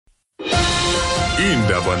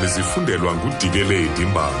Iindaba nezifundelwa ngudikeledi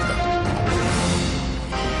Mbanga.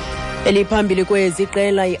 Eliphambili kwezi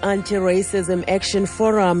Iqela i-Anti-Racism Action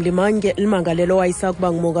Forum limangalele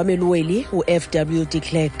owayesakuba ngumongameli weli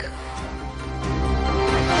Klerk.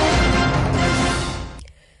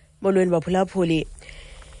 Molweni baphulaphuli.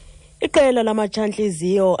 Iqela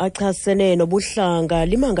lamatshantliziyo achasene nobuhlanga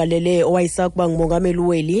limangalele owayesakuba ngumongameli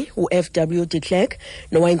weli Klerk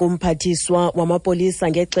nowayengumphathiswa wamapolisa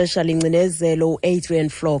ngexesha lengcinezelo uAdriaan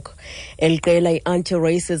Vlok. Eliqela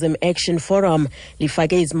i-Anti-Racism Action Forum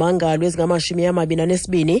lifake izimangalo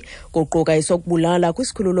ezingama-22 kuquka esokubulala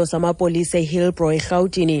kwisikhululo samapolisa eHillbrow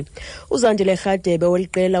eRhawutini. Uzandile Rhadebe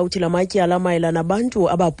weliqela uthi lamatyala amayelana nabantu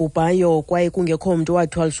ababhubhayo kwaye kungekho mntu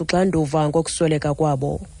wathwalisa uxanduva ngokusweleka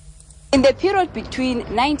kwabo. In the period between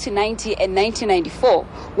 1990 and 1994,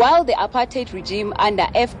 while the apartheid regime under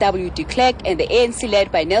F.W. de Klerk and the ANC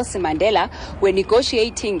led by Nelson Mandela were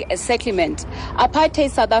negotiating a settlement, apartheid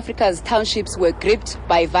South Africa's townships were gripped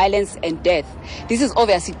by violence and death. This is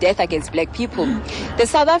obviously death against black people. The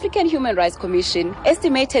South African Human Rights Commission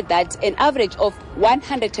estimated that an average of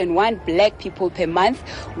 101 black people per month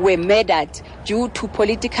were murdered due to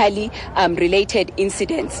politically related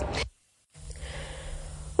incidents.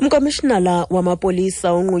 Umkomishinala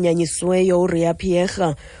wamapolisa onqunyanyisiweyo uRia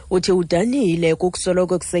Pierre uthi udanile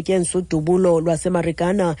kukusoloko kusetyenziswa udubulo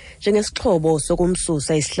lwaseMarikana njengesixhobo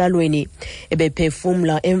sokumsusa esihlalweni.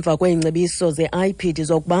 Ebephefumla emva kweengcebiso ze-IPD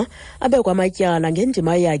zokuba abekwa amatyala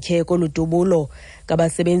ngendima yakhe kolu dubulo.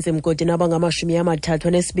 Ngabasebenzi mgodini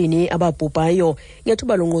abangama-32 ababhubhayo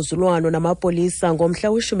ngethuba longquzulwano namapolisa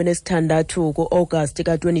ngomhla we-16 ku-Agasti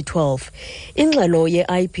ka-2012. Ingxelo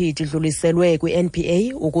ye-IPD idluliselwe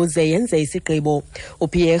kwi-NPA ukuze yenze isigqibo.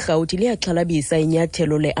 uPierre uthi liyaxhalabisa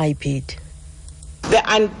inyathelo le-IPD. The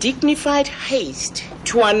undignified haste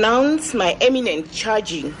to announce my imminent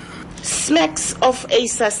charging smacks of a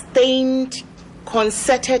sustained,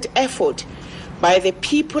 concerted effort by the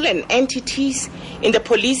people and entities in the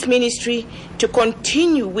police ministry to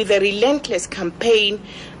continue with a relentless campaign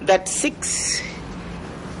that seeks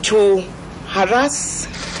to harass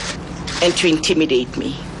and to intimidate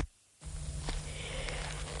me.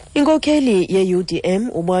 Inkokeli ye-UDM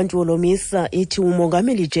uBantu Olomisa ithi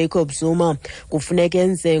umongameli Jacob Zuma kufuneka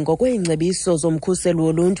enze ngokweengcebiso zomkhuseli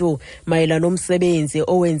woluntu mayelana nomsebenzi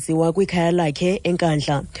owenziwa kwikhaya lakhe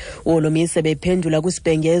eNkandla. uOlomisa bephendula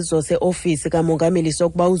kwisibhengezo seofisi kamongameli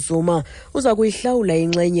sokuba uZuma uza kuyihlawula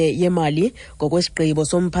inxenye yemali ngokwesigqibo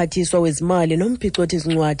somphathiswa wezimali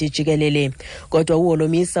nomphicothizincwadi jikelele. Kodwa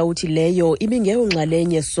uOlomisa uthi leyo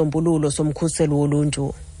ibingeyonxalenye esisombululo somkhuseli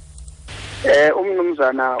woluntu.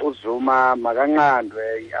 Umnumzana uZuma makanqandwe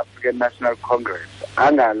iAfrican National Congress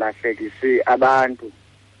angalahlekisi abantu.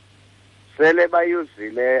 Sele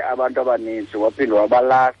bayuzile abantu abaninzi waphinde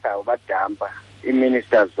wabalahla wabadampa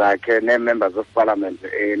iministers zakhe ne-members of parliament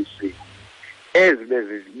ANC.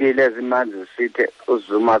 Ezibezibile ezimanzi zisithe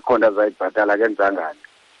uZuma khona zayibhatala kenzangani.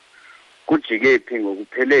 Kujike phi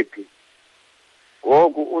ngokuphelephi.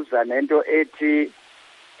 Ngoku uza nento ethi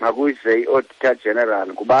makuyize i-Auditor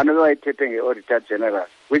General kubani wayithethe nge-Auditor General,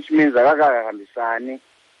 which means akakahambisani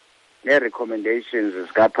ne-recommendations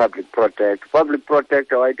zika-Public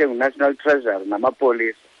Protector wayithe ngu-National Treasury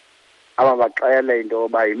namapolisa ababaxele into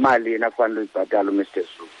yoba yimalini afanele uyibhatala uMr.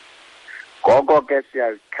 Zuma. Ngoko ke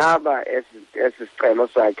siyazikhaba esi sicelo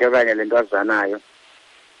sakhe okanye le nto azanayo,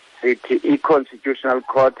 sithi i-Constitutional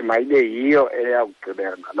Court mayibe yiyo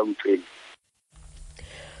eyakugqibela ngalo mcimbi.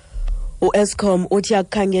 uEskom uthi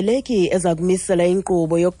akukhangeleki ezakumisela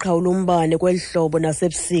inkqubo yokuqhawula umbane kwelihlobo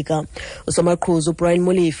nasebusika. Usomaqhuzu uBrian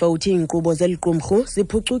Mulifa uthi inkqubo zeliqumrhu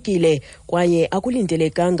ziphucukile kwaye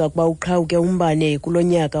akulindelekanga ukuba uqhawuke umbane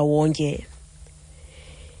kulonyaka wonke.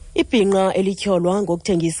 Ibhinqa elityholwa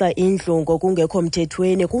ngokuthengisa indlu ngokungekho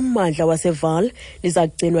mthethweni kummandla waseVal liza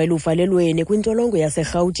kugcinwa eluvalelweni kwintolongo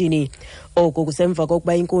yaseRhawutini. Oku kusemva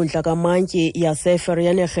kokuba inkundla kamantyi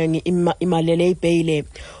yaseVereeniging imalele ibheyile.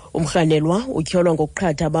 Umrhanelwa utyholwa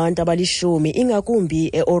ngokuqhatha abantu abalishumi ingakumbi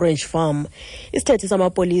eOrange Farm. Isithethe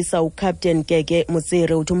samapolisa uCaptain Keke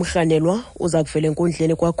Mutsiri uthi umrhanelwa uza kuvela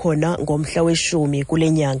enkundleni kwakhona ngomhla we-10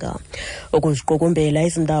 kule nyanga. Ukuziqukumbela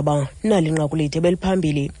izindaba nalinqaku lethu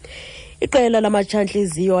beliphambili. Iqela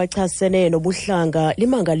lamatshantliziyo achasene nobuhlanga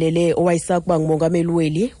limangalele owayesakuba ngumongameli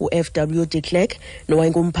weli Klerk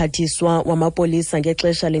nowayengumphathiswa wamapolisa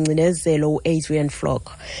ngexesha lengcinezelo uAdriaan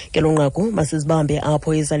Vlok. Ngelo nqaku masizibambe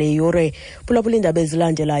apho izale yure phulaphula indaba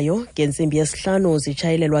ezilandelayo ngentsimbi yesihlanu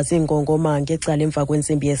zitshayelelwa ziingongoma ngecala emva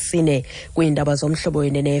kwentsimbi yesine kwiindaba zomhlobo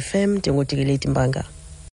wenene FM ndingudikeledi Mbanga.